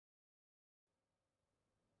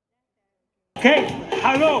Okay,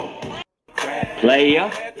 hello,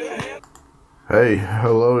 player. Hey,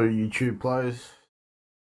 hello YouTube players.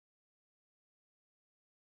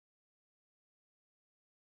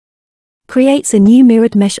 Creates a new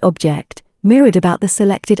mirrored mesh object, mirrored about the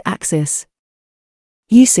selected axis.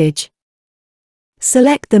 Usage.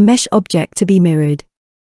 Select the mesh object to be mirrored.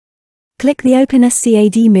 Click the Open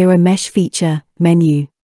SCAD Mirror Mesh feature menu.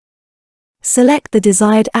 Select the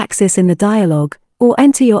desired axis in the dialog, or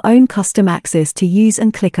enter your own custom axis to use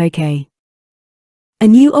and click OK. A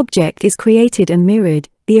new object is created and mirrored,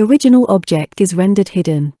 the original object is rendered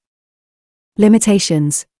hidden.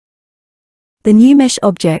 Limitations. The new mesh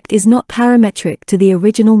object is not parametric to the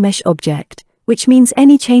original mesh object, which means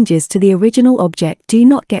any changes to the original object do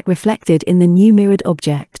not get reflected in the new mirrored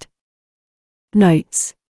object.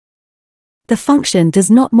 Notes. The function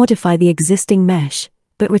does not modify the existing mesh,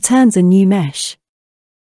 but returns a new mesh.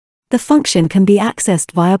 The function can be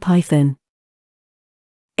accessed via Python.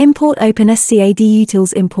 Import OpenSCAD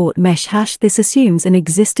utils import mesh hash. This assumes an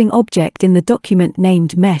existing object in the document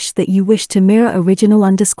named mesh that you wish to mirror.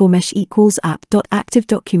 Original_mesh equals app.active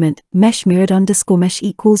document mesh mirrored_mesh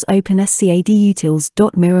equals OpenSCAD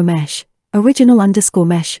utils.mirrormesh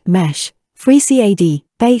original_mesh mesh FreeCAD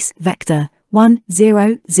base vector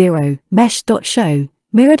 100 mesh.show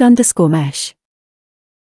mirrored_mesh.